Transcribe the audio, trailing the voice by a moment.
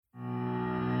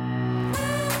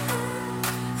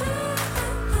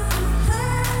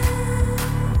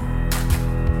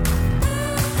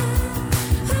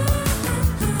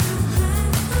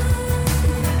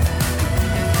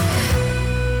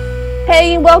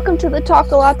welcome to the Talk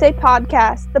a Latte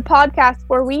podcast, the podcast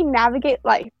where we navigate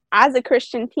life as a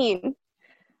Christian teen.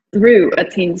 Through a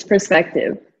teen's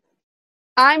perspective.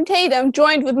 I'm Tatum,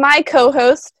 joined with my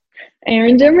co-host,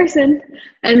 Aaron Jimerson.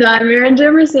 And I'm Aaron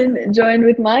Jimerson, joined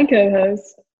with my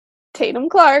co-host, Tatum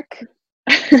Clark.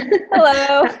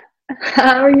 Hello.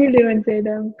 How are you doing,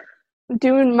 Tatum?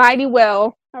 Doing mighty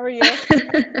well. How are you?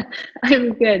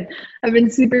 I'm good. I've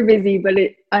been super busy, but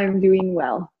I'm doing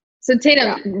well. So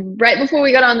Tatum, Right before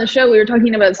we got on the show, we were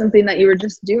talking about something that you were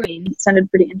just doing. It sounded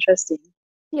pretty interesting.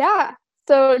 Yeah.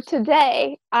 So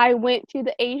today I went to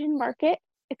the Asian market.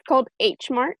 It's called H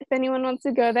Mart, if anyone wants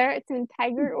to go there. It's in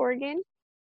Tigard, Oregon.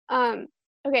 Okay,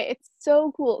 it's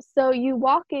so cool. So you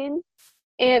walk in,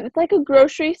 and it's like a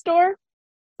grocery store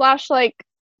 / like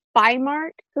Buy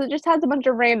Mart, because it just has a bunch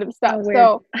of random stuff.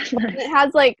 So Nice. it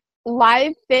has like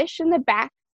live fish in the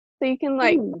back, so you can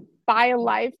like buy a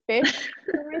live fish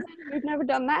for some reason. We've never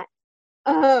done that.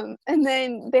 And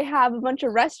then they have a bunch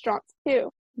of restaurants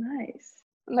too, Nice.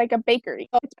 like a bakery.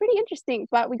 It's pretty interesting.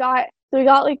 But we got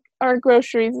like our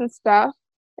groceries and stuff.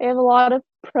 They have a lot of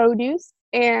produce,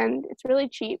 and it's really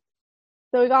cheap.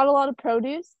 So we got a lot of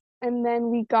produce, and then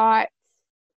we got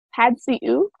pad see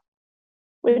ew,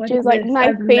 which What is like this? my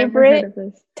I've never favorite heard of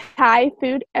this. Thai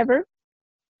food ever.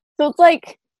 So it's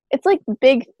like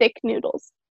big thick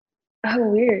noodles. Oh,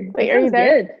 weird. Wait, That are you sounds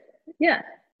there? good. Yeah.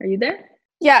 Are you there?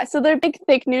 Yeah, so they're big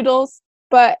thick noodles,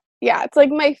 but yeah, it's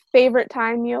like my favorite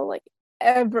Thai meal like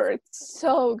ever. It's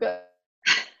so good.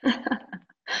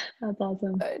 That's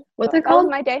awesome. Good. What's So it that was called?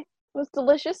 my day. It was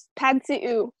delicious. Pad see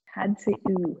ew. Pad see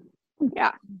ew.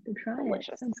 Yeah, To try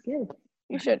delicious. it. Sounds good.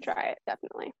 You should try it,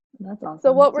 definitely. That's awesome.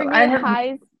 So what were I your have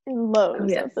highs and lows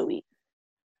yes. of the week?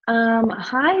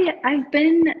 Hi, I've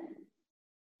been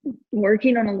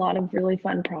working on a lot of really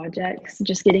fun projects,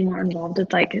 just getting more involved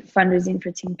with like fundraising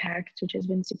for Team Pact, which has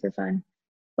been super fun.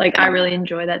 Like I really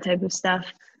enjoy that type of stuff.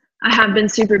 I have been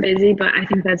super busy, but I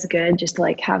think that's good just to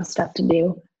like have stuff to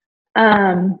do.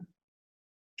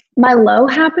 My low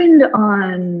happened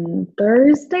on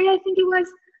Thursday, I think it was.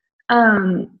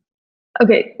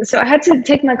 Okay, so I had to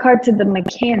take my car to the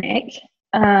mechanic.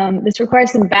 This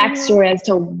requires some backstory as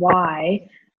to why.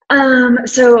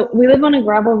 So we live on a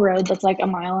gravel road that's like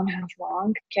 1.5 miles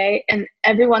long, okay? And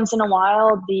every once in a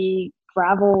while, the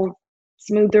gravel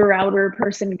smoother router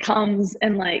person comes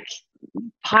and like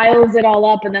piles it all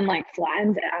up and then like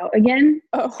flattens it out again.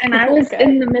 Oh, And I was okay.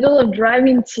 in the middle of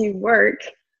driving to work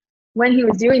when he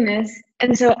was doing this.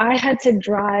 And so I had to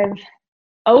drive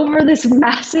over this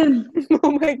massive,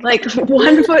 Oh my God. like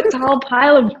 1 foot tall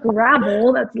pile of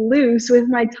gravel that's loose with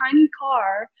my tiny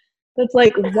car that's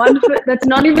like 1 foot, that's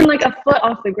not even like a foot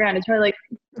off the ground. It's probably like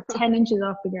 10 inches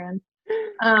off the ground.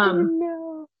 Oh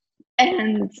no.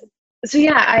 And so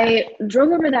yeah, I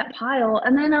drove over that pile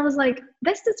and then I was like,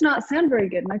 this does not sound very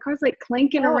good. My car's like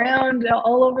clanking around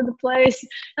all over the place.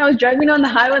 And I was driving on the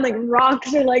highway and like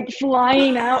rocks are like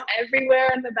flying out everywhere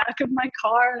in the back of my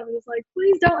car. And I was like,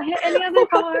 please don't hit any other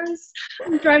cars.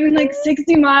 I'm driving like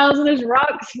 60 miles and there's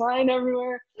rocks flying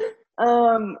everywhere.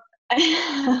 And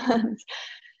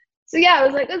so yeah, I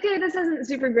was like, okay, this isn't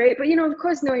super great. But, you know, of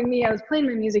course, knowing me, I was playing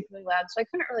my music really loud. So I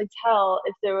couldn't really tell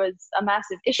if there was a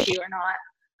massive issue or not.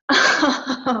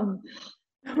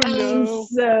 And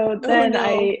so then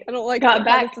I don't like got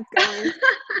back. going. I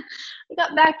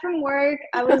got back from work.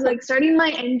 I was like starting my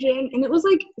engine and it was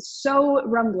like so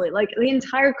rumbly. Like the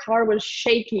entire car was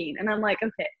shaking. And I'm like,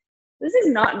 okay, this is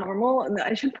not normal. And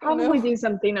I should probably do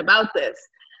something about this.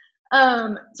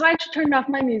 So I turned off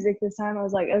my music this time. I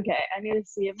was like, okay, I need to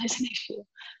see if there's an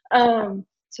issue.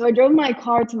 So I drove my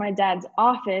car to my dad's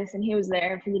office and he was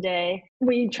there for the day.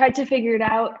 We tried to figure it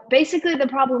out. Basically, the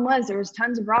problem was there was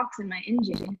tons of rocks in my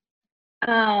engine,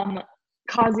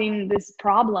 causing this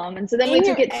problem. And so then we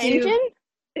took it to,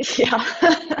 yeah.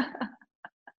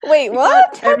 Wait,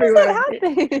 what? How does that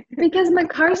happen? Because my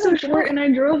car's so short and I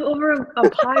drove over a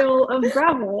pile of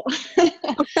gravel.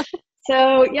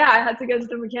 So yeah, I had to go to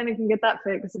the mechanic and get that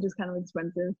fixed, which is kind of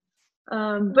expensive.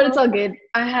 But it's all good.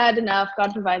 I had enough.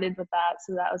 God provided with that,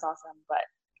 so that was awesome. But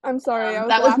I'm sorry,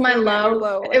 that was my low.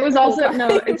 Like, it was also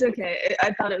no, it's okay.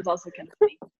 I thought it was also kind of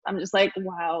funny. I'm just like,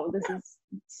 wow, this is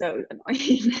so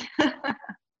annoying.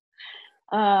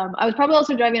 I was probably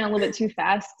also driving a little bit too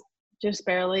fast, just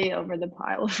barely over the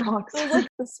pile of rocks. It was like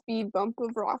the speed bump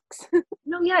of rocks.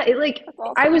 No, yeah, it like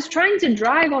awesome. I was trying to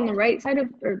drive on the right side of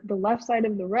or the left side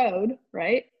of the road,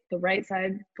 right? The right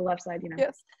side, the left side, you know.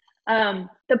 Yes.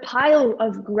 The pile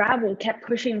of gravel kept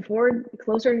pushing forward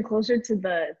closer and closer to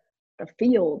the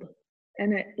field.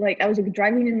 And it, like, I was like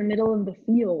driving in the middle of the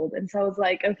field, and so I was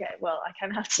like, okay, well, I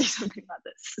kind of have to do something about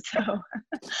this. So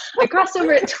I crossed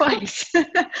over it twice.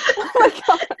 Oh my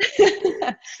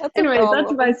god. That's Anyways,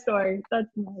 that's my problem. story. That's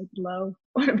my low.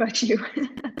 What about you?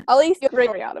 At least you have a great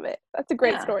story out of it. That's a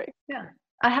great Yeah. story. Yeah.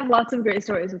 I have lots of great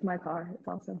stories with my car. It's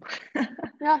awesome.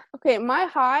 Yeah. Okay, my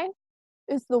high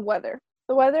is the weather.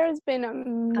 The weather has been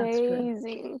That's true.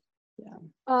 amazing.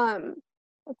 Yeah.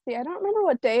 Let's see, I don't remember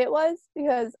what day it was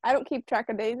because I don't keep track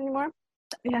of days anymore.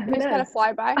 Yeah, They who just kind of does?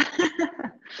 fly by.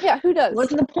 Yeah, who does?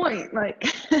 What's the point? Like,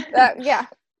 Yeah.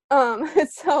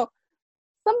 So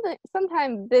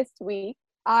sometime this week,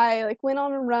 I like went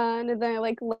on a run and then I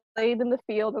like laid in the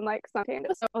field and like suntanned.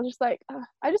 So I was just like, ugh,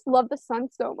 I just love the sun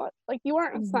so much. Like you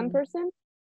aren't a sun Mhm. person.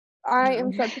 I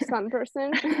am No. such a sun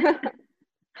person.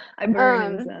 I burn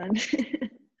in the sun.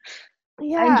 I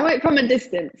Yeah. enjoy it from a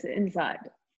distance inside.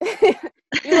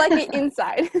 You like it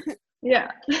inside.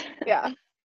 Yeah. Yeah.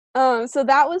 So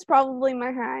that was probably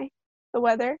my high, the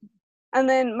weather. And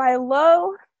then my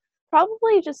low,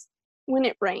 probably just when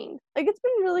it rained. Like it's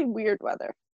been really weird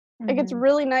weather. Like it's Mhm.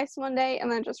 really nice one day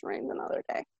and then it just rains another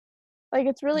day. Like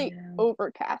it's really Yeah.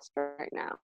 overcast right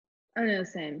now. I know,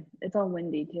 same. It's all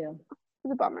windy too.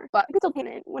 It's a bummer. But it's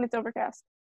okay when it's overcast.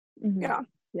 Mhm. Yeah.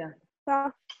 Yeah.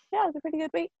 So yeah, it's a pretty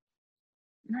good week.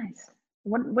 Nice.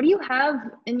 What do you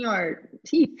have in your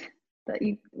teeth that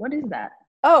you, what is that?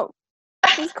 Oh,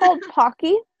 this is called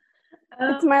Pocky.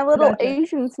 It's my little Gotcha.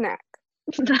 Asian snack.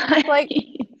 Nice. Like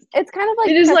it's kind of like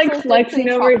You're just like pretzel chips flexing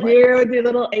and over chocolate. here with your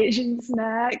little Asian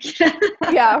snack.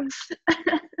 Yeah.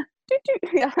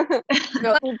 Yeah.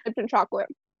 No, little dipped in chocolate.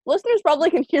 Listeners probably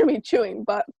can hear me chewing,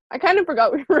 but I kind of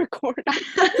forgot we were recording.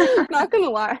 Not gonna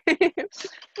lie.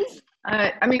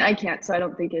 I mean, I can't, so I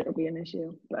don't think it'll be an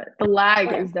issue, but the lag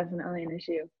Okay. is definitely an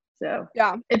issue. So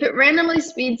Yeah. if it randomly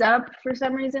speeds up for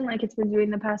some reason, like it's been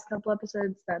doing the past couple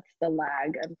episodes, that's the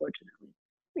lag, unfortunately.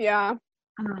 Yeah.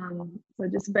 So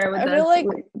just bear with I us. feel like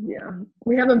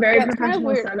We have a very yeah, it's kind of professional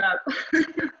weird. setup.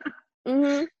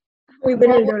 Mhm. We More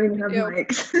literally work don't even to have do.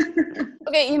 mics.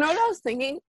 Okay, you know what I was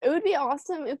thinking? It would be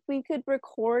awesome if we could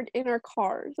record in our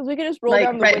cars. Because we could just roll Like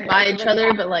down the right by windows and each then other,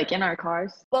 talk. but like in our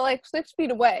cars. But like 6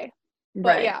 feet away. But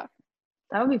Right. yeah.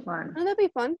 That would be fun. Wouldn't that be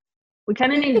fun? We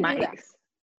kind of We need could do that. mics.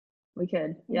 We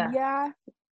could. Yeah. Yeah.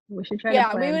 We should try to Yeah,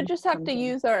 we plan would just have to something.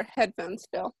 use our headphones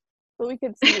still. But we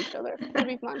could see each other. It'd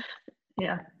be fun.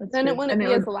 Yeah, that's Then true. it wouldn't And it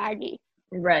be as would, laggy,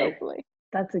 right. hopefully.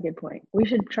 That's a good point. We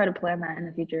should try to plan that in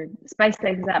the future. Spice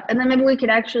things up. And then maybe we could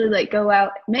actually like go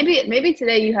out. Maybe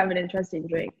today you have an interesting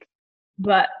drink,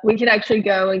 but we could actually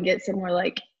go and get some more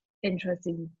like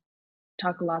interesting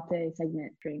Taco-Latte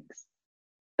segment drinks.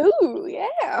 Ooh,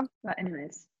 yeah. But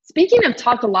anyways, speaking of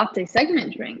Taco-Latte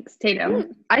segment drinks,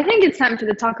 Tatum, I think it's time for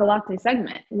the Taco-Latte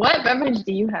segment. What beverage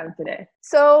do you have today?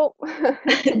 So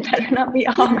It better not be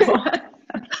agua.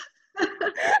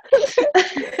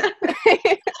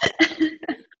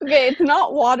 okay, it's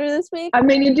not water this week. I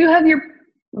mean, you do have your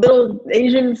little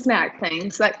Asian snack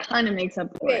thing, so that kind of makes up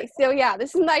for Okay, it. so yeah,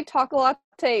 this is my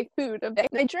Taco-Latte food of the day.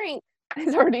 My drink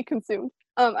is already consumed.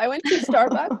 I went to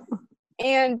Starbucks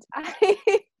and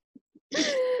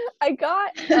I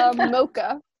got a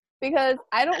mocha because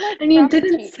I don't like And you frappuccino.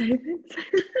 didn't save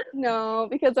it? No,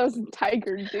 because I was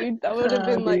tired, dude. That would have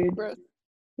been like Dude. gross.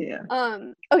 Yeah.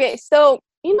 Okay, so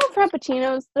you know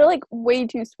frappuccinos, they're like way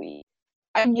too sweet.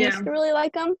 I used Yeah. to really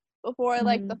like them before I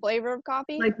liked the Mhm. flavor of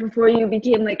coffee. Like before you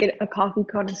became like a coffee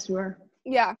connoisseur.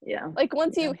 Yeah, Yeah. like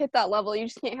once Yeah. you hit that level, you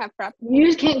just can't have frappuccino. You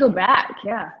just can't go back.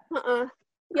 Yeah.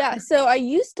 Yeah, so I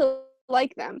used to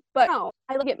like them, but now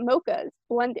I like it mochas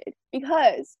blended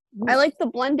because I like the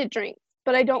blended drinks,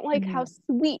 but I don't like how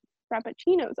sweet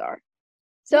frappuccinos are.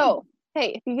 So,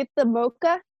 hey, if you get the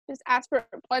mocha, just ask for it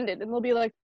blended, and they'll be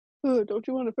like, "Oh, don't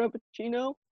you want a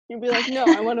frappuccino?" You'll be like, "No,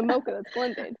 I want a mocha that's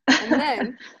blended," and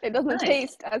then it doesn't Nice.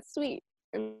 taste as sweet,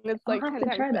 and it's like I'll have 10 to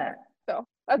times try better. that. So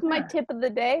that's my Yeah. tip of the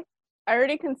day. I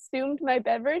already consumed my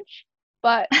beverage,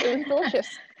 but it was delicious.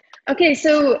 Okay,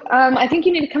 so I think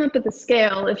you need to come up with a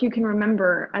scale, if you can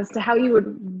remember, as to how you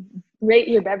would rate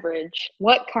your beverage.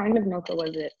 What kind of mocha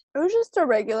was it? It was just a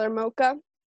regular mocha,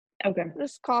 Okay.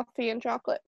 just coffee and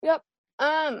chocolate. Yep.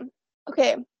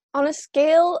 Okay. On a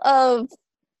scale of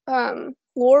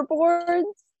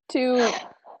floorboards to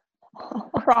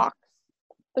Crocs,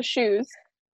 the shoes.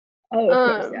 Oh,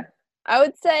 of course, yeah. I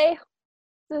would say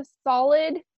the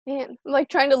solid. Man, I'm like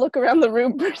trying to look around the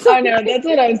room for something. I know, that's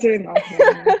what I was doing last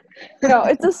time. No,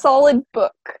 it's a solid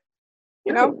book.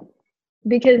 You know? Oh,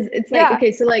 because it's like, Yeah.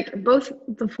 okay, so like both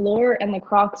the floor and the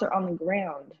Crocs are on the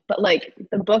ground, but like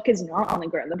the book is not on the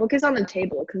ground. The book is on the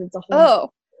table because it's a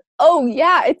whole. Oh,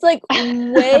 yeah. It's like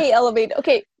way elevated.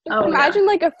 Okay, Oh, imagine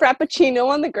like a frappuccino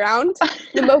on the ground.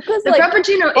 The mocha's the like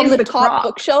frappuccino on is the top crock.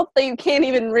 bookshelf that you can't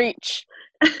even reach.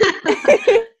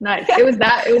 Nice. It was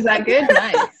that good.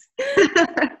 Nice.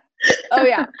 Oh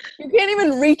yeah, you can't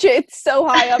even reach it. It's so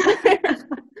high up there.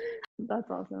 That's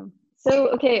awesome. So,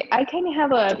 okay, I kind of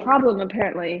have a problem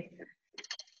apparently.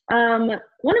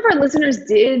 One of our listeners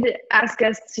did ask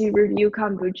us to review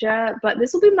kombucha, but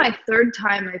this will be my third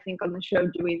time, I think, on the show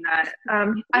doing that.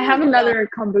 I have another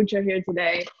kombucha here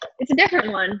today. It's a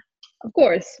different one, of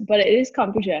course, but it is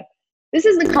kombucha. This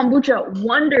is the kombucha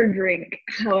Wonder Drink,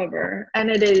 however,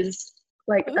 and it is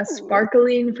like a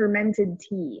sparkling fermented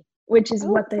tea, which is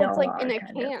what they all like are. In a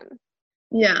kinda. can.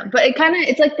 Yeah, but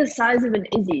it's like the size of an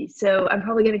Izzy, so I'm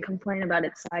probably gonna complain about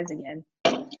its size again.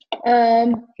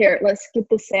 Here, let's get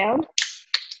the sound.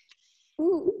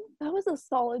 Ooh, that was a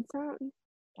solid sound.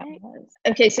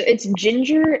 Okay, so it's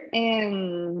ginger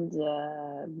and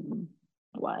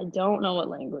well, I don't know what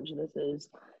language this is.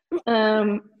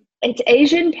 It's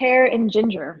Asian pear and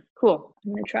ginger. Cool.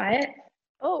 I'm gonna try it.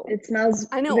 Oh, it smells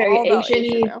I know very all about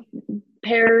Asian-y, Asian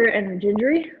pear and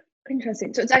gingery.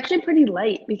 Interesting. So it's actually pretty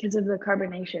light because of the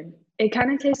carbonation. It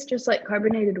kind of tastes just like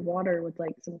carbonated water with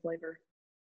like some flavor.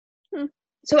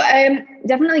 So I'm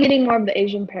definitely getting more of the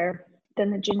Asian pear than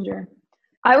the ginger.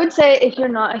 I would say if you're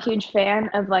not a huge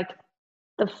fan of like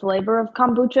the flavor of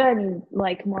kombucha and you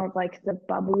like more of like the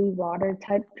bubbly water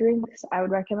type drinks, I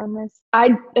would recommend this.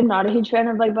 I am not a huge fan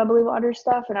of like bubbly water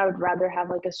stuff, and I would rather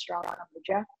have like a strong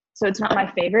kombucha. So it's not my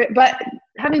favorite, but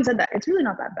having said that, it's really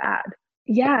not that bad.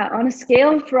 Yeah, on a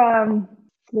scale from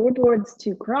floorboards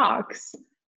to Crocs.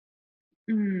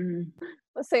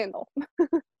 A sandal.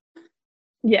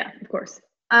 Yeah, of course.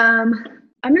 I'm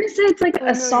gonna say it's like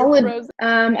a solid.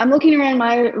 I'm looking around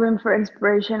my room for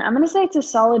inspiration. I'm gonna say it's a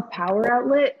solid power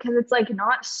outlet because it's like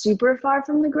not super far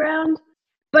from the ground,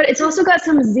 but it's also got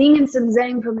some zing and some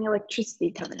zang from the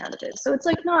electricity coming out of it. So it's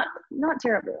like not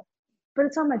terrible, but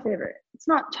it's not my favorite. It's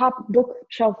not top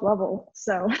bookshelf level.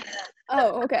 So.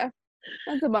 Oh, okay.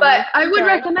 That's a bummer. But I would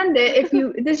recommend it if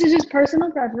you. This is just personal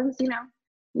preference, you know.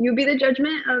 You be the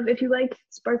judgment of if you like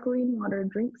sparkling water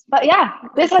drinks. But yeah,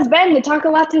 this has been the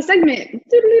Taco Latte segment.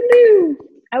 Doo-doo-doo.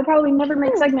 I will probably never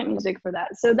make segment music for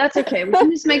that, so that's okay. We can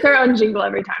just make our own jingle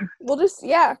every time. We'll just,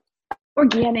 yeah.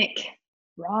 Organic,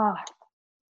 raw.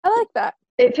 I like that.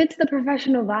 It fits the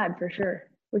professional vibe for sure,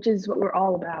 which is what we're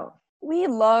all about. We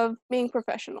love being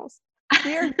professionals.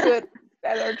 We are good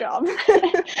at our job.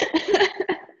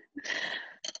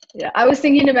 Yeah, I was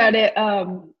thinking about it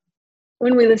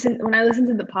when I listen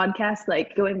to the podcast,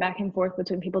 like going back and forth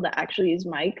between people that actually use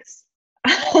mics.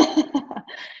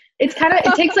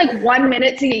 It takes like 1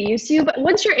 minute to get used to, but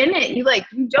once you're in it, you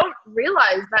don't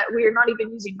realize that we're not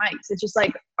even using mics. It's just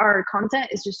like our content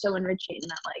is just so enriching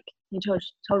that like you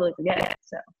totally forget it.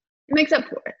 So it makes up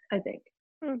for it, I think.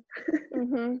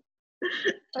 Mm-hmm.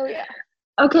 Oh yeah.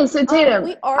 Okay, so Tatum,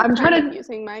 we are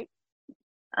using mics.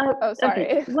 Oh,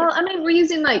 sorry. Okay. Well, I mean, we're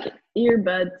using like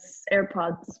earbuds,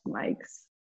 AirPods, mics.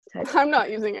 I'm not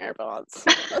using AirPods.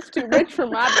 That's too rich for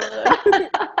my blood.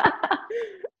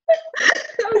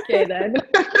 Okay, then.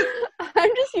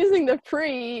 I'm just using the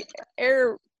free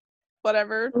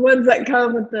whatever. The ones that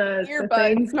come with the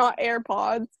earbuds, not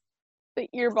AirPods. The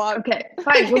earbuds. Okay,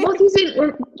 fine. We're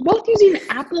both using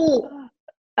Apple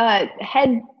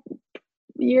head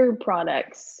ear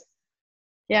products.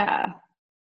 Yeah.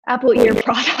 Apple ear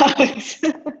products.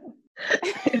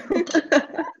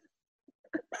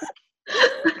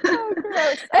 Oh,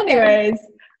 gross. Anyways,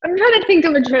 I'm trying to think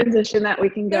of a transition that we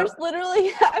can go. There's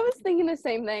literally, I was thinking the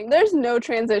same thing. There's no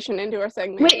transition into our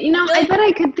segment. Wait, I bet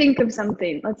I could think of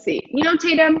something. Let's see.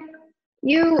 Tatum,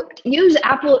 you use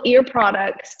Apple ear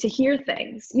products to hear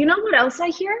things. You know what else I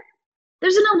hear?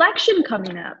 There's an election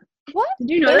coming up. What?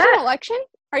 Did you know There's that? An election?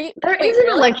 There is an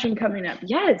election coming up.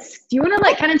 Yes. Do you want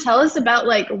to kind of tell us about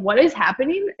what is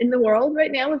happening in the world right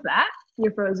now with that?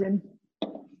 You're frozen.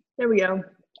 There we go.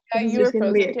 Yeah, you were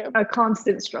frozen too. A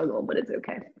constant struggle, but it's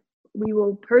okay. We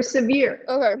will persevere.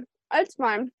 Okay, that's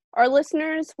fine. Our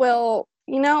listeners will,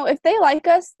 if they like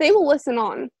us, they will listen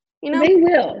on. They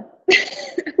will.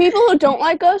 People who don't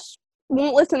like us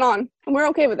won't listen on, and we're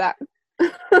okay with that.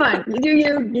 Fine.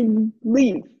 You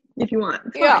leave if you want.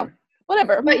 Fine. Yeah.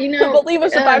 Whatever. But but leave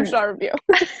us a 5-star review.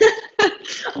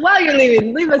 While you're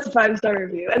leaving, leave us a 5-star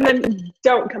review, and then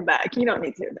don't come back. You don't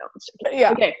need to. No.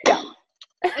 Yeah. Okay. Yeah.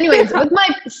 Anyways, with my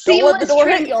seamless don't let the door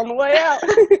hit you on the way out.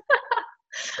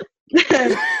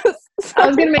 I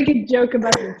was gonna make a joke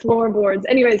about the floorboards.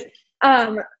 Anyways,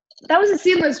 that was a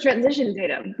seamless transition,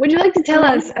 Tatum. Would you like to tell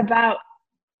us about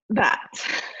that?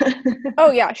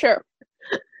 Oh yeah, sure.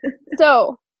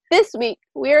 So this week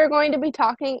we are going to be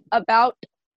talking about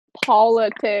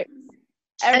politics.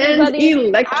 And Everybody's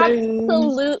elections.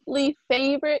 absolutely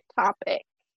favorite topic.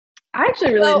 I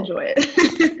actually really enjoy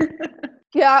it.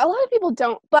 Yeah, a lot of people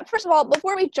don't. But first of all,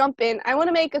 before we jump in, I want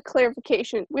to make a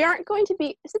clarification. This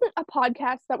isn't a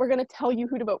podcast that we're going to tell you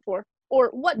who to vote for or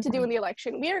what to do in the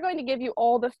election. We are going to give you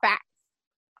all the facts.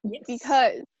 Yes.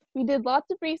 Because we did lots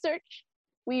of research.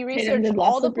 We researched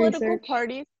all the political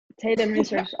parties. Tatum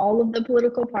researched all of the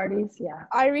political parties, yeah.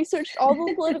 I researched all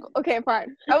the political... Okay,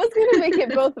 fine. I was going to make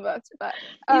it both of us, but...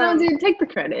 dude, take the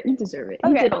credit. You deserve it.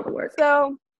 You did all the work.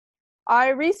 So, I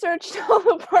researched all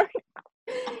the parties.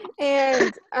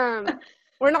 And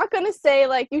we're not going to say,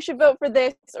 like, you should vote for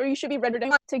this or you should be ready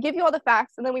to give you all the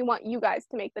facts, and then we want you guys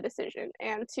to make the decision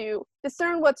and to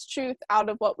discern what's truth out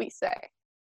of what we say.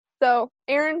 So,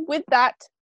 Aaron, with that,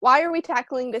 why are we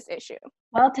tackling this issue?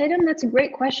 Well, Tatum, that's a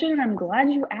great question, and I'm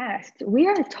glad you asked. We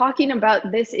are talking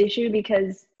about this issue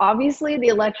because obviously the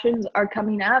elections are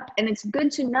coming up, and it's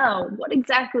good to know what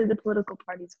exactly the political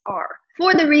parties are.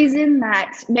 For the reason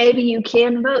that maybe you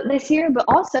can vote this year, but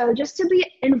also just to be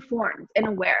informed and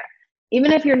aware.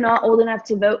 Even if you're not old enough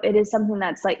to vote, it is something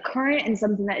that's like current and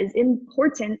something that is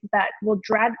important that will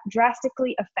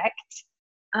drastically affect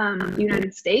the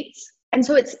United States. And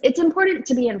so it's important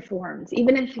to be informed,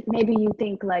 even if maybe you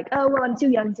think like, oh, well, I'm too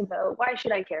young to vote. Why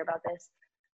should I care about this?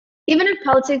 Even if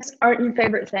politics aren't your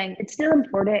favorite thing, it's still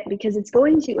important because it's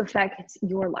going to affect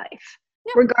your life.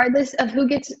 Yeah. Regardless of who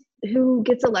gets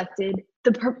elected,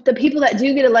 the people that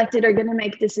do get elected are going to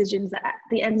make decisions that at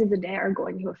the end of the day are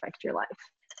going to affect your life.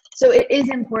 So it is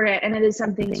important, and it is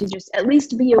something to just at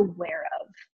least be aware of.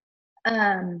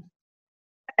 And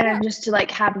just to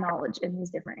like have knowledge in these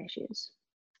different issues.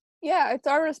 Yeah, it's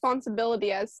our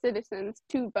responsibility as citizens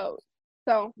to vote.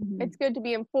 So it's good to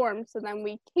be informed so then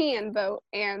we can vote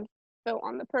and vote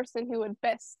on the person who would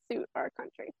best suit our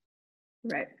country.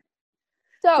 Right.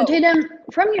 So Tatum,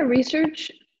 from your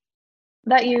research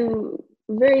that you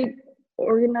very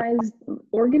organizedly,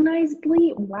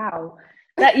 wow,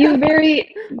 that you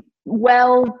very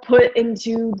well put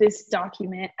into this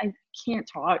document. I can't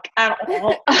talk at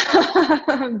all.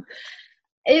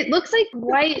 It looks like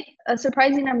quite a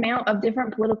surprising amount of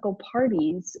different political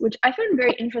parties, which I find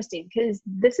very interesting because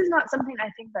this is not something I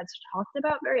think that's talked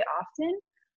about very often.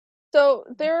 So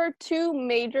there are two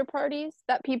major parties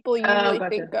that people usually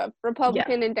think of,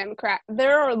 Republican and Democrat.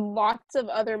 There are lots of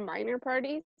other minor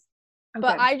parties,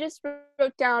 but I just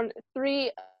wrote down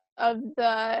 3 of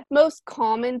the most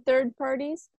common third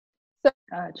parties.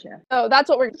 So that's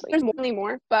what there's many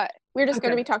more, but we're just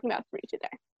going to be talking about 3 today.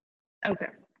 Okay,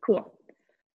 cool.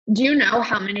 Do you know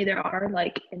how many there are,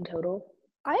 like, in total?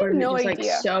 I have no idea.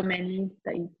 Like, so many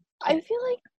that you... I feel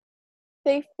like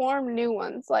they form new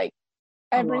ones, like,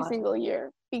 every single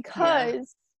year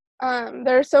because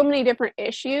there are so many different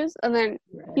issues, and then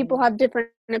people have different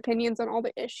opinions on all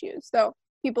the issues. So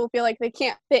people feel like they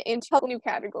can't fit into a new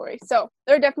category. So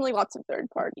there are definitely lots of third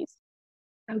parties.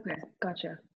 Okay,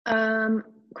 gotcha.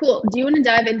 Cool. Do you want to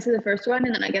dive into the first one,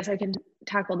 and then I guess I can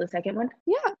tackle the second one?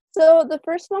 Yeah. So the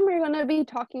first one we're going to be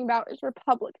talking about is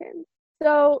Republicans.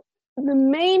 So the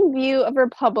main view of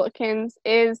Republicans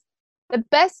is the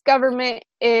best government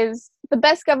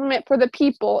for the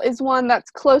people is one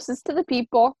that's closest to the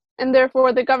people, and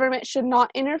therefore the government should not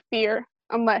interfere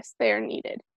unless they are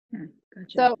needed. Gotcha.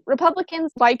 So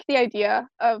Republicans like the idea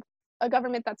of a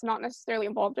government that's not necessarily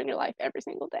involved in your life every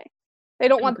single day. They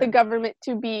don't want the government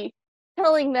to be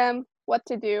telling them what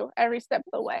to do every step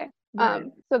of the way.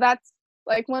 So that's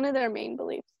like one of their main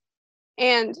beliefs.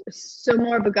 And so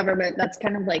more of a government that's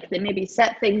kind of like they maybe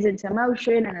set things into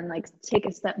motion and then like take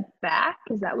a step back.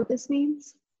 Is that what this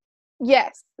means?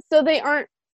 Yes. So they aren't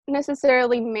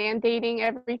necessarily mandating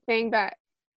everything that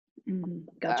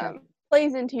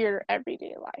plays into your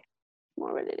everyday life.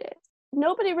 More what it is.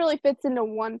 Nobody really fits into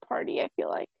one party, I feel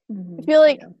like. I feel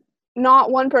like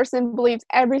not one person believes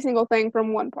every single thing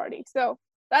from one party. So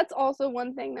that's also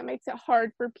one thing that makes it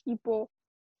hard for people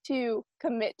to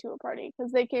commit to a party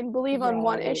because they can believe on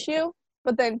one issue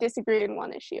but then disagree in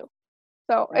one issue.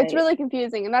 So it's really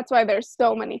confusing, and that's why there's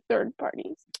so many third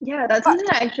parties. Yeah, that's something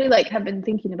I actually like have been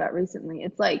thinking about recently.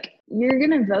 It's like you're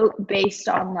gonna vote based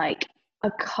on like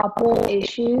a couple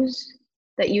issues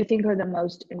that you think are the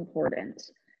most important.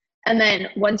 And then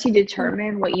once you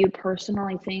determine what you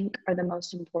personally think are the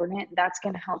most important, that's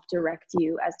going to help direct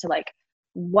you as to like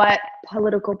what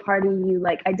political party you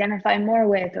like identify more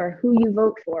with or who you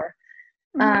vote for,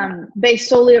 based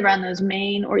solely around those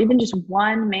main or even just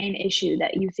one main issue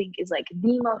that you think is like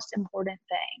the most important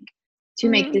thing to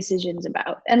make decisions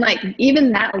about. And like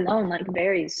even that alone like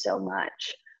varies so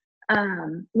much,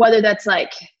 whether that's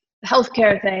like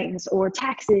healthcare things or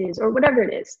taxes or whatever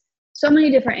it is. so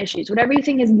many different issues. Whatever you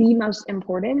think is the most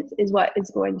important is what is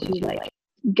going to like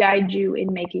guide you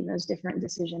in making those different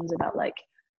decisions about like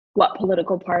what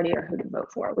political party or who to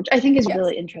vote for, which I think is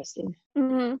really interesting.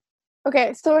 Mm-hmm.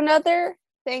 Okay, so another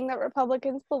thing that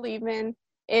Republicans believe in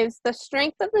is the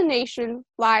strength of the nation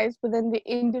lies within the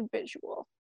individual.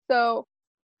 So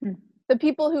the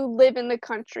people who live in the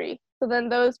country, so then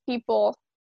those people,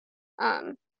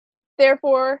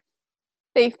 therefore,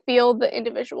 they feel the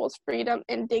individual's freedom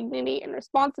and dignity and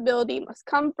responsibility must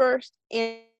come first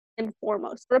and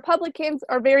foremost. Republicans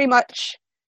are very much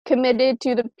committed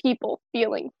to the people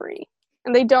feeling free,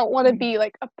 and they don't want to be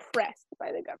like oppressed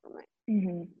by the government.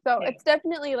 So it's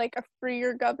definitely like a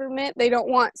freer government. They don't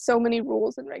want so many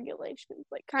rules and regulations,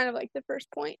 like kind of like the first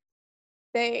point.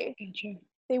 They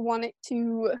want it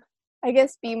to, I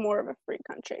guess, be more of a free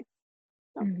country.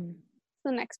 So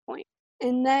the next point.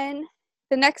 And then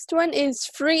the next one is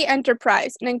free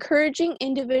enterprise and encouraging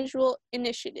individual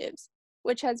initiatives,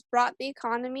 which has brought the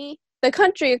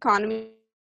country economy,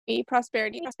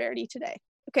 prosperity today.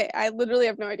 Okay, I literally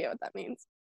have no idea what that means,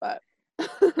 but.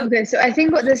 Okay, so I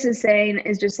think what this is saying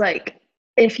is just like,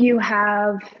 if you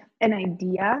have an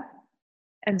idea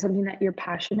and something that you're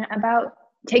passionate about,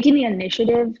 taking the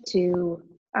initiative to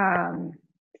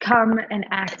come and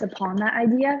act upon that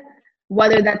idea,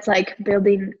 whether that's like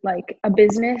building like a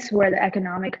business where the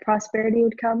economic prosperity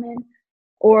would come in,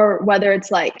 or whether it's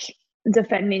like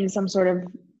defending some sort of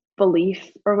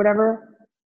belief or whatever.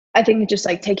 I think just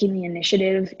like taking the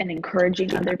initiative and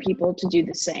encouraging other people to do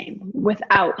the same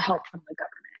without help from the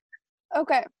government.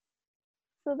 Okay.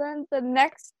 So then the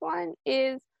next one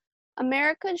is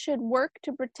America should work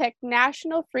to protect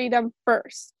national freedom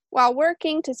first, while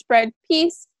working to spread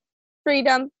peace,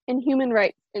 freedom, and human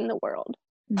rights in the world.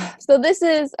 So this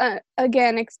is,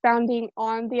 again, expounding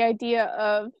on the idea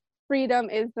of freedom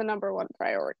is the number one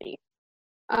priority.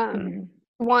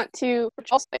 Want to,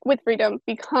 which also with freedom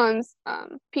becomes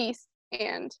peace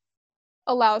and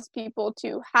allows people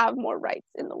to have more rights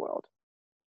in the world.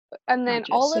 And then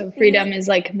freedom is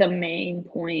like the main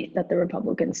point that the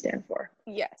Republicans stand for.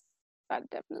 Yes, that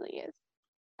definitely is.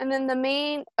 And then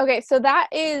so that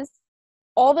is,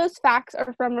 all those facts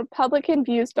are from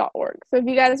republicanviews.org. So if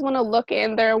you guys want to look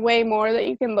in, there are way more that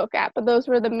you can look at, but those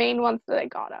were the main ones that I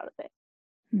got out of it.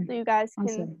 So you guys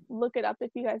can look it up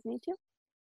if you guys need to.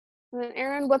 And then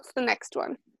Aaron, what's the next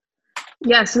one?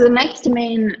 Yeah, so the next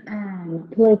main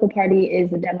political party is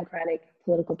the Democratic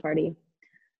political party.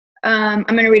 I'm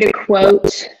going to read a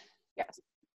quote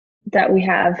that we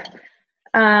have.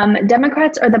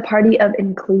 Democrats are the party of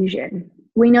inclusion.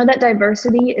 We know that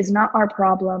diversity is not our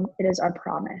problem, it is our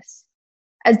promise.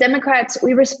 As Democrats,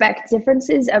 we respect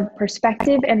differences of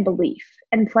perspective and belief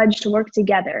and pledge to work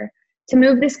together to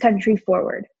move this country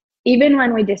forward, even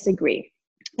when we disagree.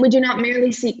 We do not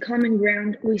merely seek common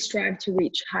ground, we strive to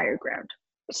reach higher ground.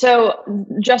 So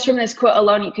just from this quote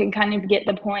alone, you can kind of get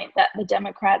the point that the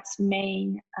Democrats'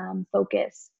 main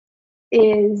focus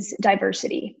is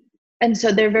diversity. And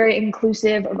so they're very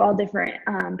inclusive of all different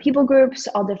people groups,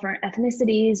 all different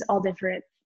ethnicities, all different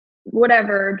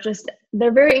whatever, just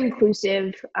they're very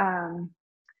inclusive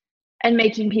and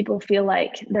making people feel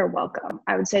like they're welcome.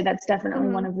 I would say that's definitely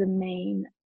one of the main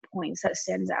points that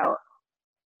stands out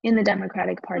in the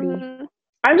Democratic Party.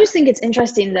 I just think it's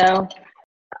interesting though.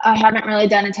 I haven't really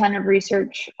done a ton of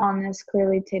research on this.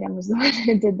 Clearly Tatum was the one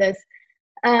who did this.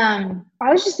 I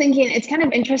was just thinking it's kind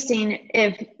of interesting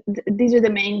if these are the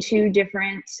main two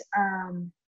different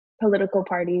political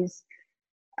parties,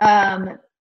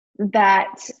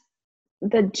 that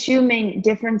the two main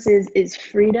differences is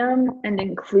freedom and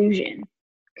inclusion,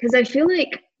 because I feel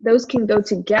like those can go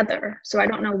together. So I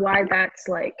don't know why that's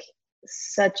like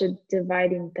such a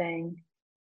dividing thing.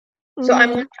 So I'm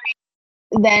wondering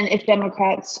then if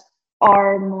Democrats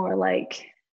are more like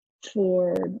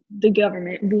for the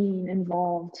government being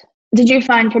involved. Did you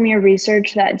find from your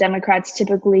research that Democrats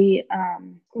typically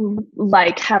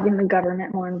like having the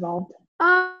government more involved?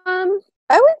 I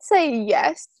would say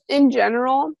yes, in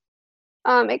general.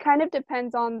 It kind of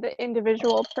depends on the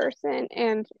individual person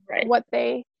and what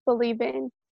they believe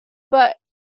in. But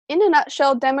in a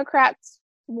nutshell, Democrats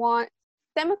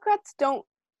don't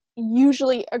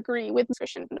usually agree with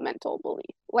Christian fundamental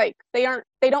belief. Like they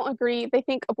don't agree. They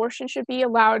think abortion should be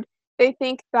allowed. They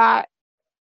think that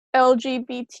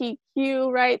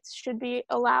LGBTQ rights should be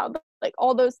allowed, like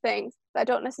all those things that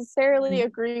don't necessarily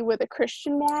agree with a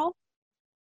Christian moral.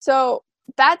 So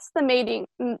that's the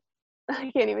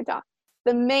I can't even talk.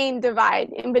 The main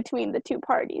divide in between the two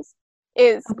parties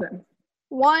is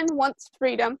one wants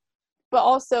freedom, but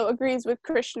also agrees with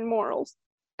Christian morals.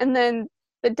 And then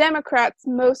the Democrats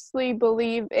mostly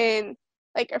believe in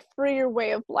like a freer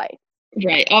way of life.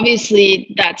 Right.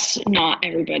 Obviously, that's not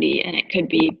everybody, and it could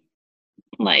be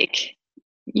like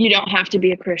you don't have to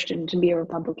be a Christian to be a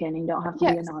Republican. You don't have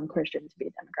to be a non-Christian to be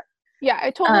a Democrat. Yeah,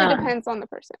 it totally depends on the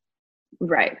person.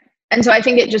 Right. And so I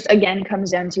think it just, again,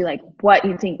 comes down to like what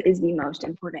you think is the most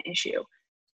important issue.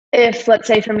 If, let's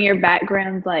say, from your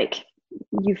background, like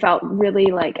you felt really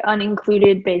like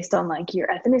unincluded based on like your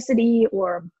ethnicity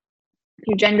or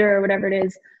your gender or whatever it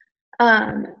is,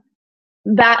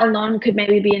 that alone could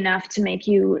maybe be enough to make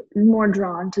you more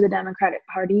drawn to the Democratic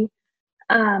Party.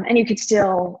 And you could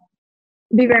still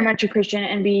be very much a Christian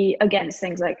and be against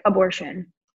things like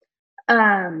abortion.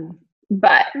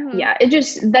 But yeah, it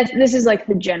just, this is like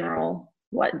the general,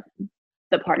 what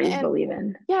the parties believe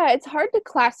in. Yeah, it's hard to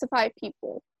classify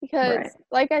people because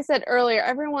like I said earlier,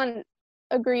 everyone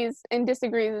agrees and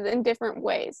disagrees in different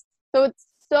ways. So it's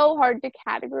so hard to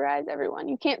categorize everyone.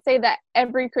 You can't say that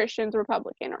every Christian's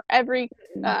Republican or every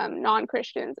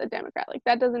non-Christian's a Democrat. Like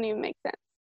that doesn't even make sense.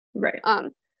 Right.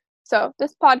 So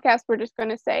this podcast, we're just going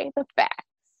to say the facts.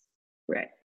 Right.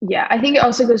 Yeah, I think it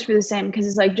also goes for the same because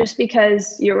it's like just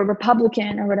because you're a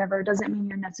Republican or whatever doesn't mean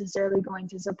you're necessarily going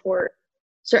to support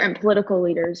certain political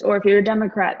leaders. Or if you're a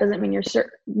Democrat, doesn't mean you're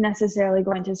necessarily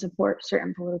going to support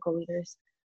certain political leaders.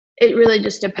 It really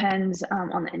just depends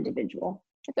on the individual.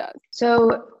 It does.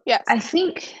 So yes, I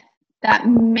think that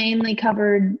mainly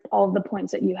covered all of the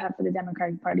points that you have for the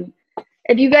Democratic Party.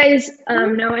 If you guys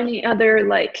know any other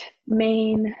like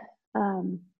main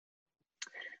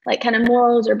like kind of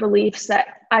morals or beliefs that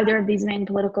either of these main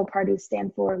political parties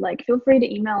stand for, like feel free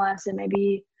to email us and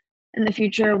maybe in the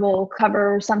future we'll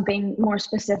cover something more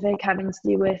specific having to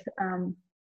do with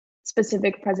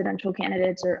specific presidential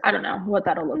candidates, or I don't know what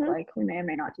that'll look like. We may or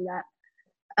may not do that.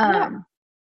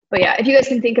 But yeah, if you guys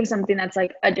can think of something that's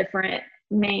like a different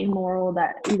main moral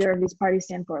that either of these parties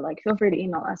stand for, like feel free to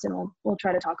email us and we'll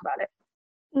try to talk about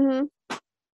it.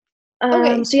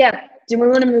 Okay. So yeah, do we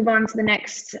want to move on to the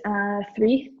next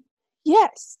 3?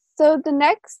 Yes. So the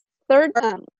next third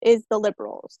is the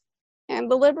liberals.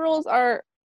 And the liberals are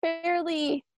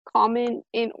fairly common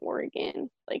in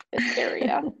Oregon, like this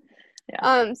area.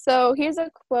 So here's a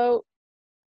quote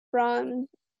from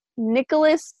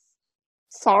Nicholas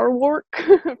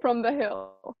Sarwark from The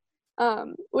Hill.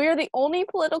 We are the only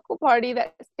political party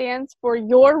that stands for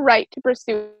your right to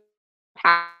pursue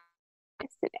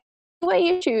happiness today. Way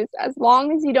you choose, as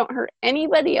long as you don't hurt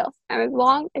anybody else and as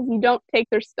long as you don't take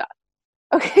their stuff.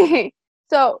 Okay,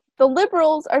 so the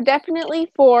liberals are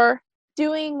definitely for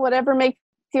doing whatever makes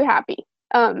you happy.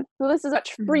 So this is a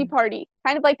free party,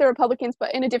 kind of like the Republicans,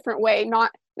 but in a different way, not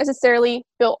necessarily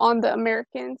built on the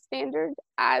American standard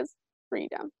as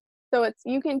freedom. So it's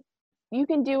you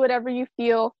can do whatever you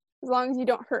feel as long as you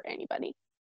don't hurt anybody.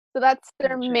 So that's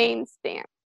their main stance.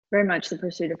 Very much the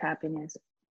pursuit of happiness.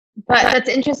 But that's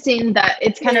interesting that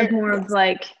it's kind of more of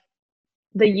like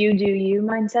the you do you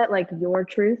mindset, like your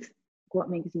truth, what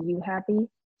makes you happy.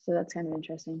 So that's kind of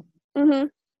interesting.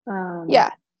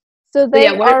 Yeah. So they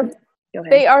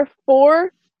are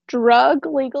for drug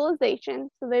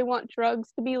legalization. So they want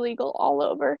drugs to be legal all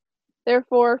over. They're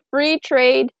for free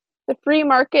trade, the free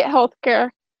market healthcare,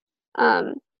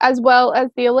 as well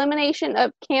as the elimination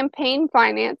of campaign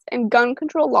finance and gun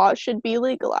control laws should be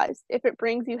legalized if it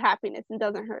brings you happiness and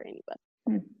doesn't hurt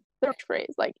anybody. Their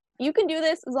phrase, like, you can do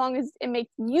this as long as it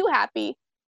makes you happy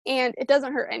and it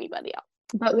doesn't hurt anybody else.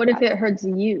 But what if it hurts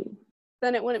you?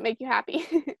 Then it wouldn't make you happy.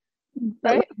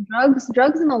 But right? Like,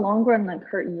 drugs in the long run like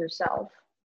hurt yourself.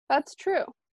 That's true,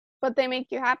 but they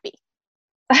make you happy.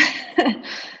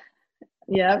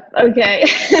 Yep. Okay.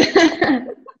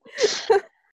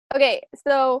 Okay,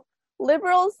 so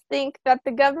liberals think that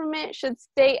the government should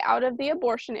stay out of the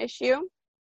abortion issue.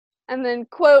 And then,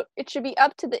 quote, it should be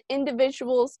up to the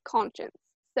individual's conscience,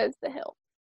 says The Hill.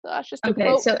 So that's just a quote.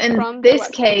 Okay, so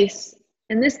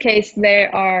in this case, they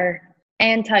are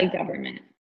anti-government.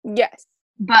 Yes.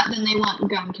 But then they want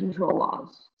gun control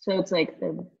laws. So it's like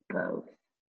they're both.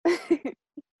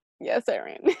 Yes,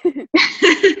 Erin.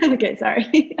 Okay,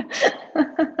 sorry.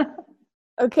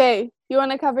 Okay, you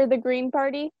want to cover the Green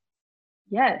Party?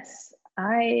 Yes,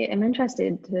 I am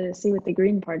interested to see what the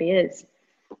Green Party is.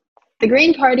 The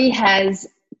Green Party has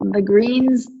the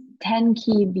Greens' 10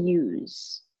 key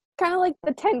views. Kind of like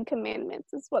the 10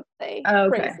 Commandments is what they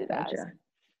phrase it as.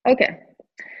 Okay,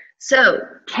 so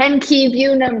 10 key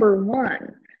view number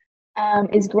 1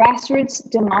 is grassroots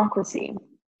democracy.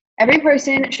 Every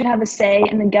person should have a say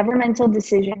in the governmental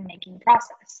decision-making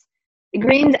process. The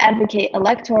Greens advocate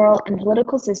electoral and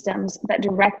political systems that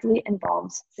directly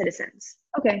involves citizens.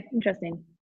 Okay, interesting.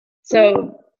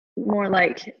 So more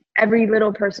like every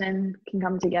little person can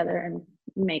come together and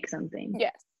make something.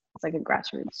 Yes. It's like a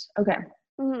grassroots. Okay.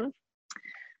 Mm-hmm.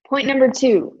 Point number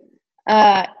 2,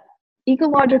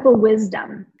 ecological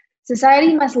wisdom.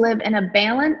 Society must live in a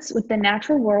balance with the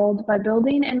natural world by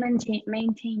building and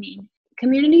maintaining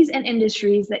communities and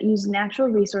industries that use natural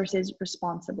resources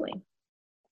responsibly.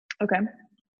 Okay.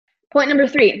 Point number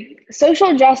 3,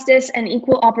 social justice and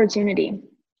equal opportunity.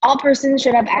 All persons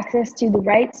should have access to the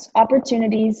rights,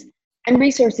 opportunities, and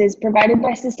resources provided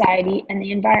by society and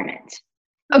the environment.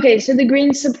 Okay, so the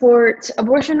Greens support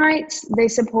abortion rights, they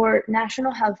support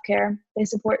national health care, they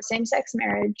support same-sex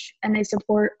marriage, and they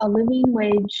support a living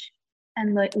wage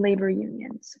and labor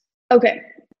unions. Okay,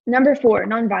 number 4,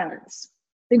 nonviolence.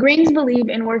 The Greens believe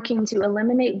in working to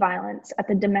eliminate violence at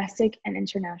the domestic and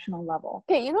international level.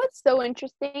 Okay, you know what's so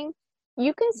interesting?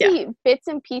 You can see bits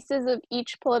and pieces of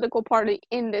each political party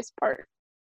in this part,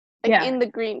 like in the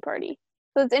Green Party.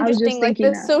 So it's interesting, like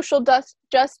the social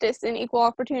justice and equal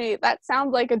opportunity, that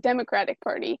sounds like a Democratic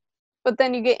Party. But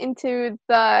then you get into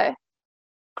the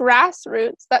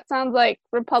grassroots, that sounds like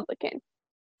Republican.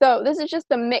 So this is just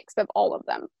a mix of all of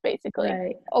them,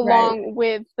 basically, along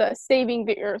with the Saving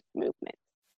the Earth movement.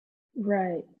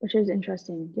 Right, which is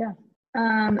interesting, yeah.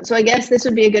 So I guess this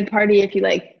would be a good party if you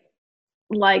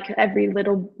like every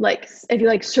little, like, if you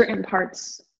like certain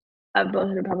parts of both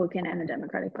the Republican and the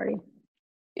Democratic Party.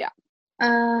 Yeah.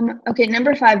 Okay,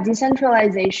 number 5,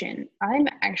 decentralization. I'm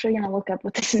actually going to look up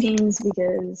what this means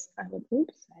because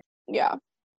Yeah.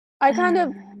 I kind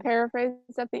of paraphrased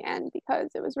at the end because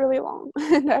it was really long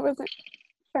and I wasn't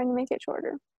trying to make it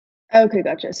shorter. Okay,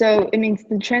 gotcha. So it means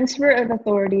the transfer of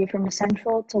authority from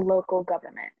central to local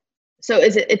government. So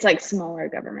it's like smaller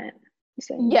government, you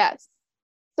say? Yes.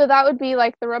 So that would be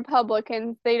like the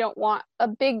Republicans. They don't want a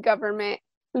big government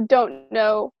who don't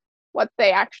know what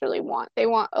they actually want. They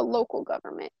want a local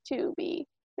government to be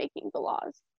making the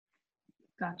laws.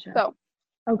 Gotcha. So,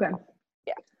 okay.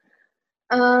 Yeah.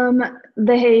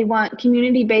 They want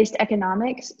community-based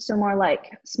economics, so more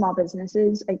like small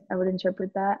businesses. I would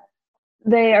interpret that.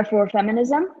 They are for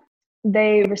feminism.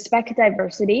 They respect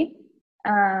diversity.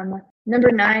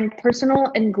 Number 9,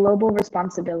 personal and global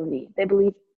responsibility. They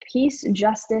believe peace,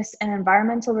 justice, and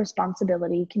environmental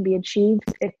responsibility can be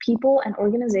achieved if people and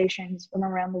organizations from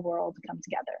around the world come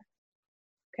together.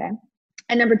 Okay.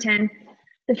 And number 10,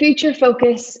 the future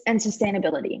focus and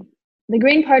sustainability. The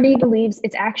Green Party believes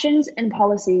its actions and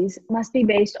policies must be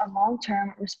based on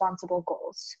long-term responsible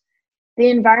goals. The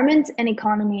environment and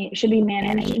economy should be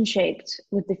managed and shaped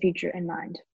with the future in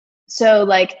mind. So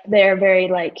like they're very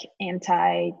like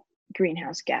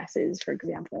anti-greenhouse gases, for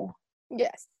example.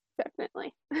 Yes,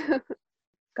 definitely.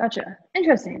 Gotcha.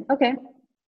 Interesting. Okay.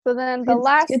 So then the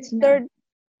last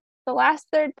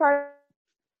third party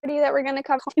that we're going to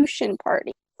cover, Constitution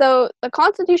Party. So the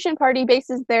Constitution Party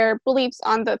bases their beliefs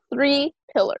on the 3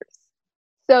 pillars.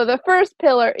 So the first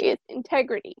pillar is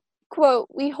integrity. Quote,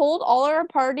 "We hold all our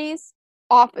party's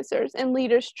officers and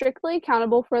leaders strictly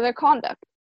accountable for their conduct.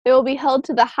 They will be held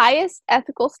to the highest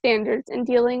ethical standards in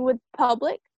dealing with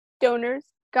public, donors,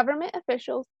 government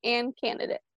officials, and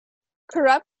candidates.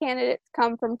 Corrupt candidates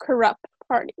come from corrupt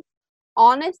parties.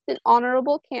 Honest and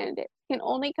honorable candidates can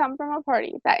only come from a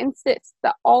party that insists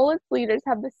that all its leaders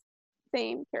have the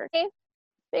same character."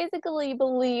 They basically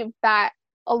believe that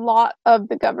a lot of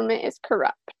the government is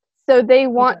corrupt. So they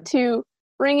want to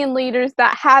bring in leaders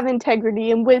that have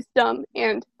integrity and wisdom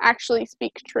and actually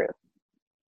speak truth.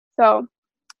 So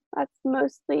that's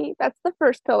the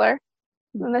first pillar.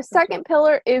 And the second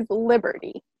pillar is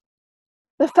liberty.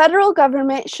 The federal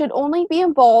government should only be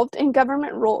involved in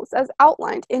government roles as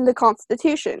outlined in the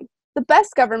Constitution. The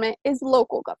best government is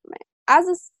local government. As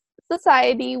a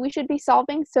society, we should be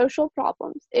solving social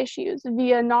problems, issues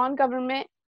via non-government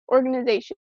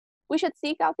organizations. We should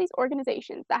seek out these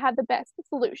organizations that have the best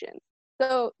solutions.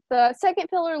 So the second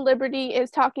pillar, liberty, is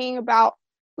talking about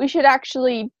we should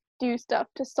actually do stuff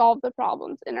to solve the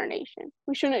problems in our nation.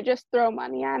 We shouldn't just throw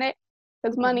money at it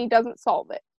because money doesn't solve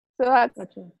it. So that's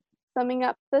summing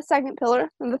up the second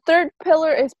pillar. And the third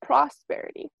pillar is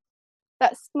prosperity.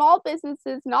 That small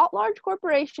businesses, not large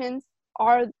corporations,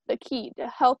 are the key to a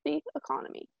healthy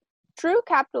economy. True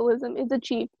capitalism is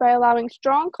achieved by allowing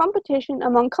strong competition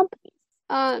among companies.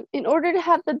 In order to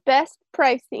have the best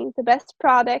pricing, the best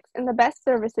products, and the best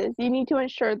services, you need to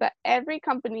ensure that every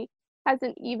company has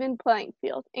an even playing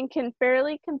field and can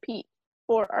fairly compete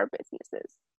for our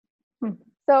businesses.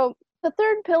 So the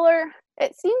third pillar,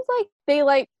 it seems like they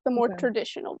like the more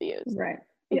traditional views. Right.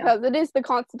 Because it is the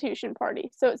Constitution Party.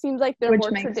 So it seems like they're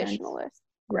more traditionalist. Sense.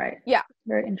 Right. Yeah.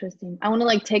 Very interesting. I want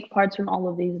to take parts from all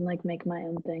of these and make my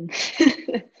own thing.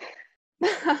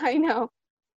 I know.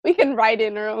 We can write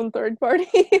in our own third party.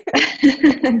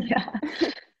 Yeah.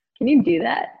 Can you do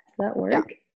that? Does that work?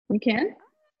 Yeah. You can?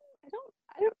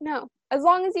 I don't know. As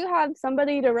long as you have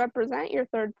somebody to represent your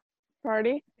third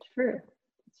party. True.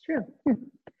 It's true.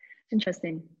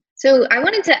 Interesting. So I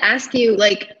wanted to ask you,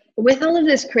 like, with all of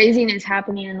this craziness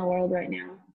happening in the world right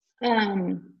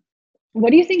now,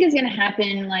 what do you think is going to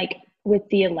happen, like, with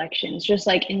the elections? Just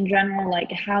like in general,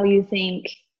 like how you think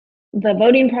the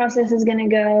voting process is going to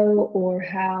go, or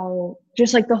how,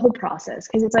 just like the whole process,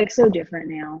 because it's like so different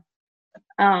now.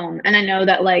 And I know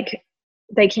that like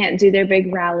they can't do their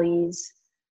big rallies.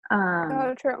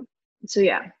 Oh, true. So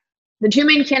yeah, the two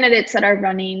main candidates that are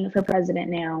running for president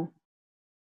now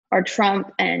are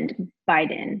Trump and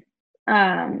Biden.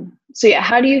 So yeah,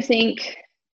 how do you think,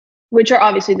 which are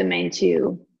obviously the main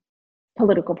two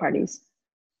political parties?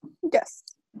 Yes.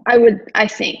 I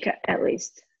think at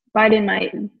least Biden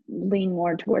might lean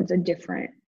more towards a different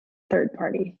third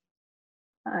party.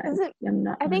 I'm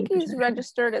not I think 100% he's sure.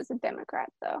 registered as a Democrat,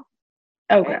 though.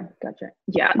 Okay, gotcha.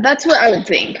 Yeah, that's what I would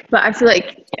think. But I feel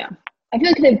like, yeah, I feel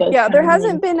like they both. Yeah, there kind of lean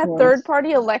hasn't been a towards. third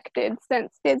party elected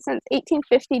since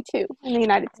 1852 in the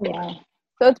United States. Wow.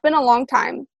 So it's been a long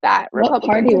time that What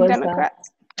Republicans party and was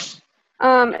Democrats.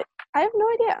 that? I have no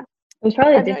idea. It was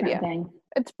probably I a have no different idea. thing.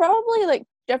 It's probably like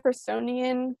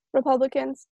Jeffersonian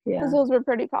Republicans, Yeah. because those were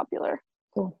pretty popular.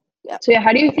 Cool. Yeah. So yeah,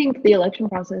 how do you think the election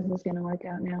process is going to work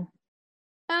out now?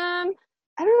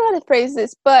 I don't know how to phrase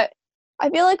this, but I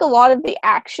feel like a lot of the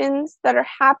actions that are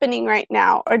happening right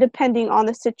now are depending on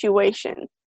the situation.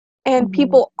 And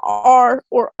people are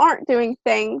or aren't doing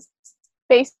things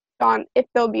based on if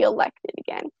they'll be elected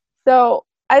again. So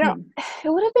it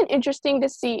would have been interesting to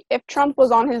see if Trump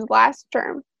was on his last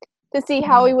term, to see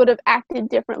how he would have acted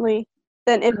differently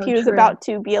than if he was about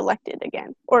to be elected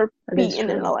again or be in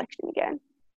an election again.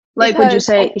 Like, would you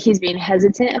say he's being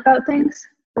hesitant about things?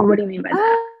 Or what do you mean by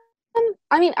that?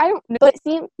 I mean, I don't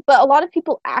know, but a lot of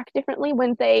people act differently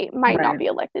when they might not be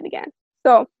elected again.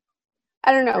 So,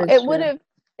 I don't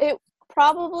know.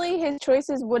 Probably his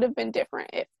choices would have been different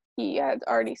if he had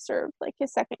already served like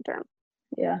his second term.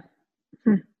 Yeah.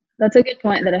 That's a good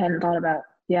point that I hadn't thought about.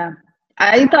 Yeah.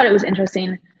 I thought it was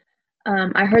interesting.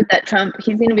 I heard that Trump,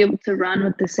 he's going to be able to run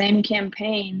with the same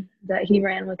campaign that he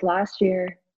ran with last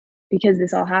year because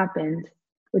this all happened,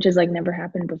 which has like never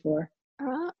happened before.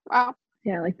 Wow.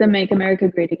 Yeah, like the Make America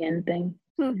Great Again thing.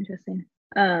 Interesting.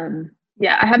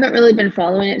 Yeah, I haven't really been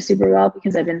following it super well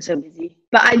because I've been so busy.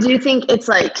 But I do think it's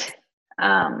like,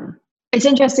 it's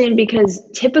interesting because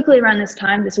typically around this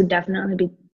time, this would definitely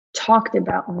be talked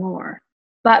about more.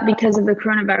 But because of the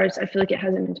coronavirus, I feel like it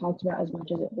hasn't been talked about as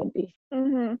much as it would be.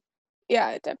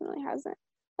 Yeah, it definitely hasn't.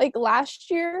 Like last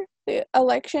year, the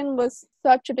election was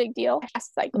such a big deal.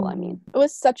 Last cycle, I mean. It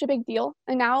was such a big deal.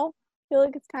 And now I feel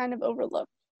like it's kind of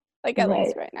overlooked. Like at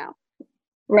least right now.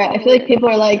 Right. I feel like people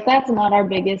are like, that's not our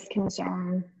biggest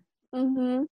concern.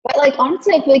 But like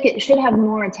honestly, I feel like it should have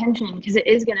more attention because it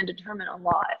is going to determine a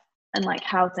lot and like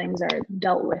how things are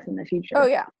dealt with in the future. Oh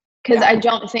yeah. Because I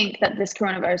don't think that this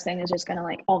coronavirus thing is just going to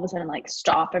like all of a sudden like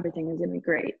stop. Everything is going to be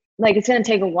great. Like it's going to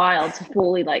take a while to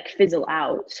fully like fizzle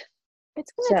out.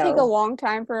 It's going to take a long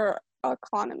time for our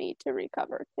economy to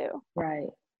recover too. Right.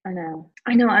 I know.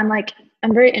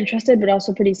 I'm very interested, but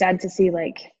also pretty sad to see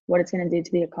like what it's going to do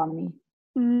to the economy.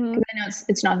 Because I know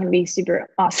it's not going to be super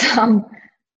awesome,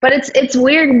 but it's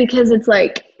weird because it's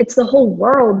like it's the whole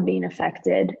world being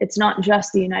affected. It's not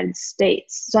just the United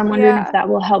States. So I'm wondering if that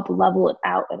will help level it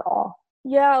out at all.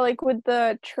 Yeah, like with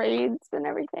the trades and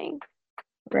everything.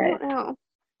 Right. I don't know.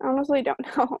 I honestly don't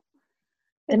know.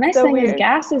 The nice thing is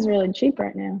gas is really cheap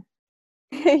right now.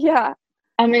 Yeah.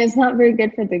 I mean, it's not very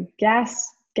good for the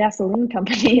gasoline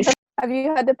companies. Have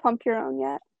you had to pump your own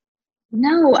yet?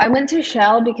 No, I went to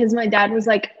Shell because my dad was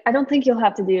like, I don't think you'll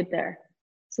have to do it there.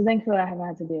 So thankfully I haven't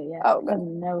had to do it yet. Oh, I have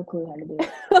no clue how to do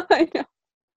it.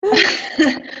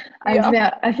 I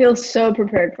know. I feel so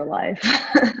prepared for life.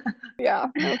 Yeah.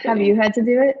 Have you had to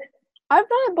do it? I've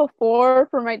done it before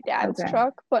for my dad's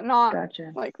truck, but not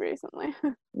like recently.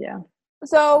 Yeah.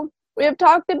 So we have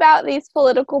talked about these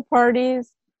political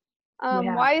parties.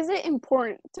 Why is it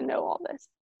important to know all this?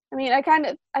 I mean, I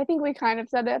think we kind of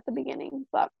said it at the beginning,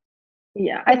 but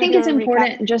yeah, I think it's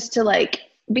important just to like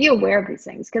be aware of these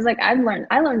things because like I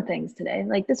learned things today.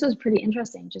 Like this was pretty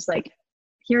interesting, just like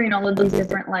hearing all of these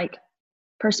different like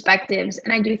perspectives.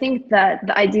 And I do think that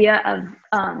the idea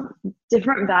of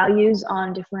different values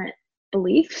on different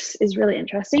beliefs is really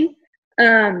interesting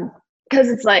because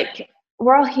it's like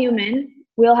we're all human.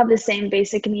 We all have the same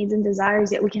basic needs and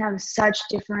desires, yet we can have such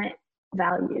different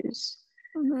values,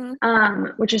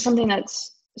 which is something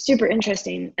that's super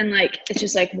interesting. And like, it's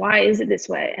just like, why is it this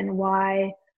way? And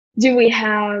why do we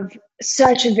have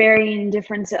such a varying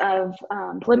difference of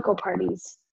political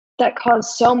parties that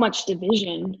cause so much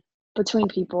division between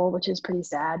people, which is pretty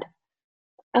sad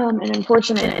and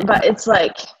unfortunate. But it's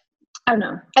like, I don't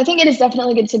know. I think it is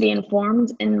definitely good to be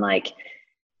informed, and like,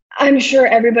 I'm sure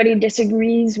everybody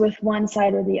disagrees with one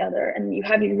side or the other, and you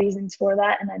have your reasons for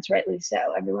that, and that's rightly so.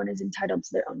 Everyone is entitled to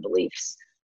their own beliefs.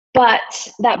 But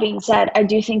that being said, I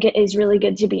do think it is really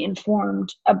good to be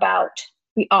informed about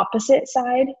the opposite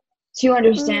side to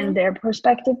understand their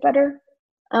perspective better.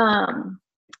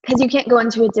 Because you can't go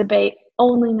into a debate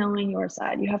only knowing your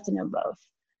side. You have to know both.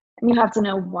 And you have to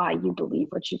know why you believe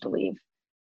what you believe.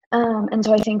 And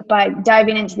so I think by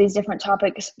diving into these different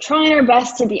topics, trying our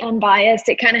best to be unbiased,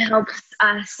 it kind of helps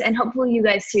us, and hopefully you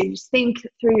guys too, just think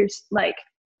through your, like,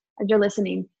 as you're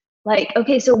listening, like,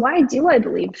 okay, so why do I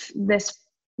believe this?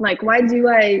 Like, why do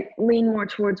I lean more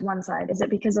towards one side? Is it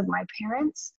because of my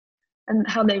parents and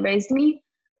how they raised me?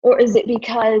 Or is it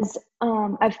because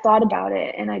I've thought about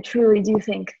it and I truly do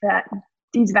think that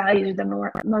these values are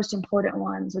the most important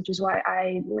ones, which is why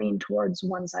I lean towards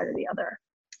one side or the other.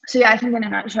 So yeah, I think in a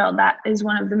nutshell, that is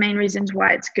one of the main reasons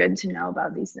why it's good to know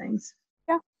about these things.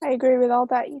 Yeah, I agree with all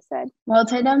that you said. Well,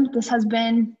 Tatum, this has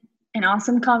been an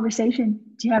awesome conversation.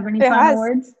 Do you have any final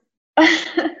words?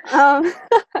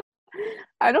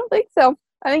 I don't think so.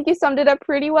 I think you summed it up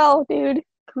pretty well, dude.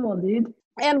 Cool, dude.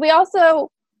 And we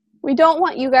don't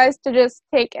want you guys to just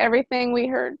take everything we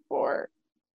heard for,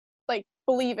 like,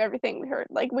 believe everything we heard.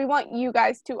 Like, we want you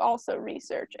guys to also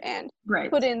research and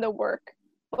put in the work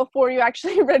before you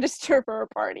actually register for a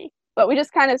party. But we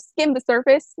just kind of skimmed the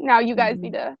surface. Now you guys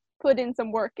need to put in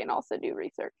some work and also do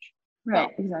research. Right,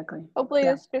 so, exactly. Hopefully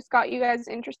this just got you guys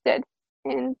interested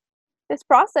in this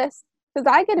process,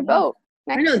 because I get a vote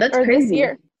next this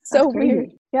year. So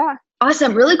weird. Yeah.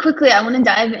 Awesome. Really quickly, I want to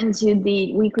dive into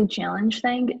the weekly challenge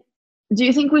thing. Do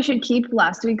you think we should keep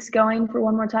last week's going for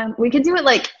one more time? We could do it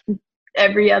like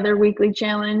every other weekly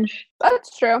challenge.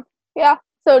 That's true. Yeah.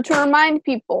 So to remind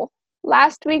people,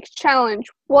 last week's challenge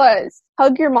was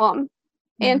hug your mom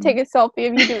and take a selfie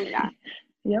of you doing that.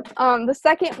 Yep. The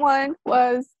second one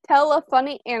was tell a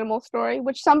funny animal story,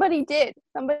 which somebody did.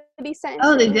 Somebody sent.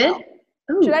 Oh, they did?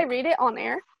 Ooh. Should I read it on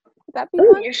air? Would that be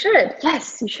fun? You should.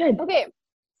 Yes, you should. Okay.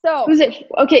 So who's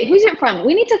it from?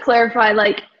 We need to clarify,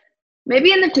 like,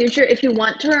 maybe in the future, if you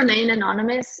want to remain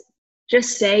anonymous,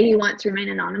 just say you want to remain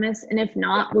anonymous. And if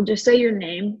not, we'll just say your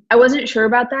name. I wasn't sure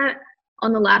about that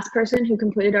on the last person who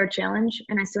completed our challenge,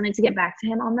 and I still need to get back to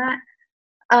him on that.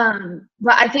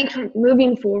 But I think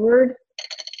moving forward,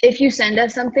 if you send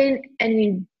us something and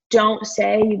you don't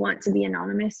say you want to be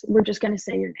anonymous, we're just going to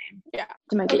say your name. Yeah.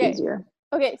 To make it easier.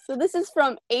 Okay, so this is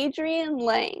from Adrian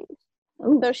Lang.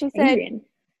 Ooh, so she said,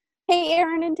 hey,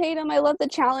 Aaron and Tatum, I love the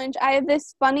challenge. I have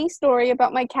this funny story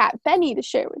about my cat, Benny, to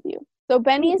share with you. So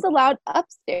Benny is allowed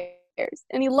upstairs,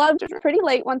 and he loved it pretty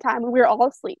late one time when we were all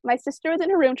asleep. My sister was in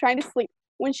her room trying to sleep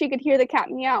when she could hear the cat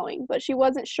meowing, but she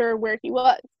wasn't sure where he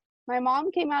was. My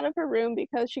mom came out of her room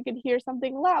because she could hear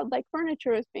something loud, like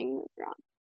furniture was being moved around.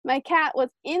 My cat was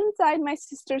inside my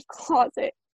sister's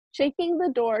closet, shaking the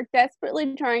door,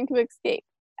 desperately trying to escape.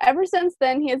 Ever since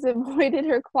then, he has avoided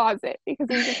her closet because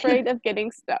he's afraid of getting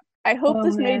stuck. I hope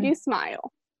this made you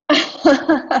smile.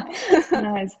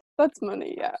 Nice. That's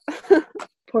funny, yeah.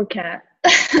 Poor cat.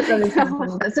 That is so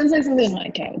funny. That sounds like something my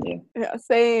cat would do. Yeah,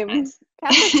 same. Nice.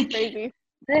 Cats are crazy.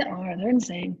 They are. They're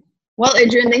insane. Well,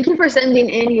 Adrian, thank you for sending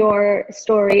in your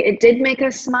story. It did make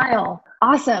us smile.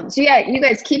 Awesome. So yeah, you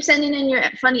guys keep sending in your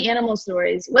funny animal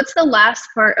stories. What's the last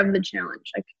part of the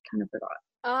challenge? I kind of forgot.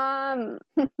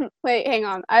 Wait, hang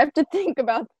on. I have to think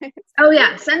about this. Oh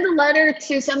yeah, send a letter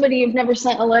to somebody you've never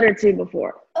sent a letter to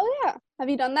before. Oh yeah. Have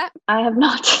you done that? I have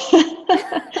not.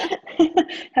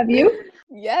 Have you?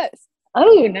 Yes.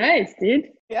 Oh, nice,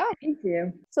 dude. Yeah. Thank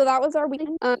you. So that was our week.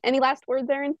 Any last words,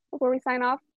 Aaron, before we sign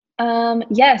off?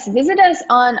 Yes, visit us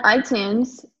on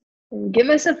iTunes. Give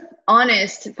us an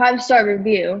honest 5-star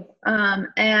review,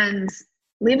 and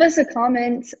leave us a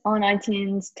comment on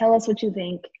iTunes. Tell us what you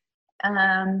think,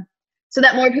 so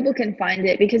that more people can find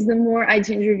it, because the more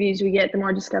iTunes reviews we get, the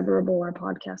more discoverable our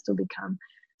podcast will become.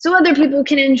 So other people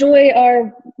can enjoy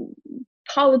our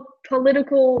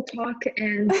political talk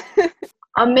and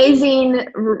amazing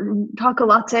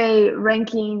Taco-Latte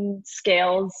ranking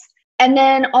scales. And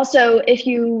then also, if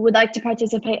you would like to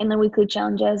participate in the weekly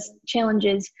challenges,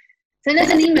 send us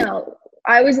an email.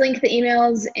 I always link the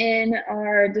emails in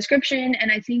our description,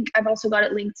 and I think I've also got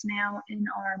it linked now in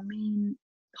our main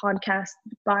podcast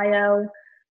bio.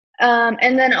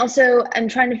 And then also, I'm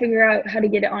trying to figure out how to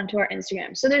get it onto our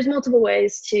Instagram. So there's multiple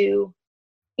ways to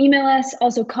email us,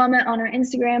 also comment on our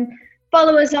Instagram.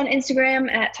 Follow us on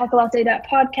Instagram at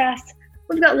talkalatte.podcast.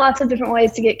 We've got lots of different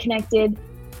ways to get connected.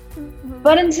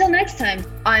 But until next time,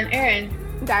 I'm Erin.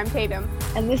 And I'm Tatum.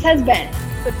 And this has been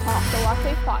the Talk a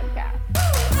Latte Podcast.